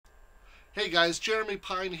Hey guys, Jeremy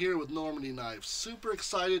Pine here with Normandy Knives. Super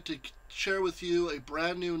excited to share with you a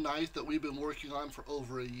brand new knife that we've been working on for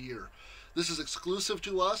over a year. This is exclusive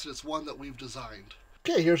to us and it's one that we've designed.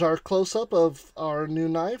 Okay, here's our close-up of our new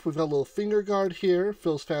knife. We've got a little finger guard here.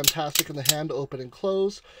 Feels fantastic in the hand to open and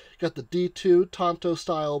close. Got the D2 tanto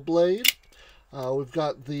style blade. We've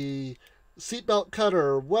got the seatbelt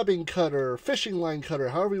cutter, webbing cutter, fishing line cutter,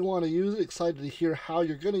 however you want to use it. Excited to hear how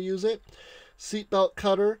you're going to use it. Seatbelt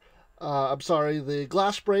cutter. The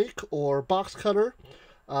glass break or box cutter.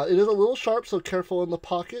 It is a little sharp, so careful in the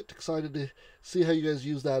pocket. Excited to see how you guys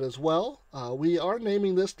use that as well. We are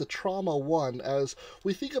naming this the Trauma 1 as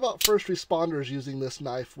we think about first responders using this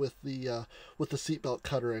knife with the seatbelt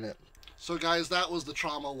cutter in it. So guys, that was the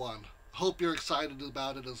Trauma 1. Hope you're excited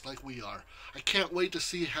about it as like we are. I can't wait to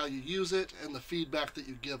see how you use it and the feedback that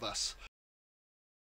you give us.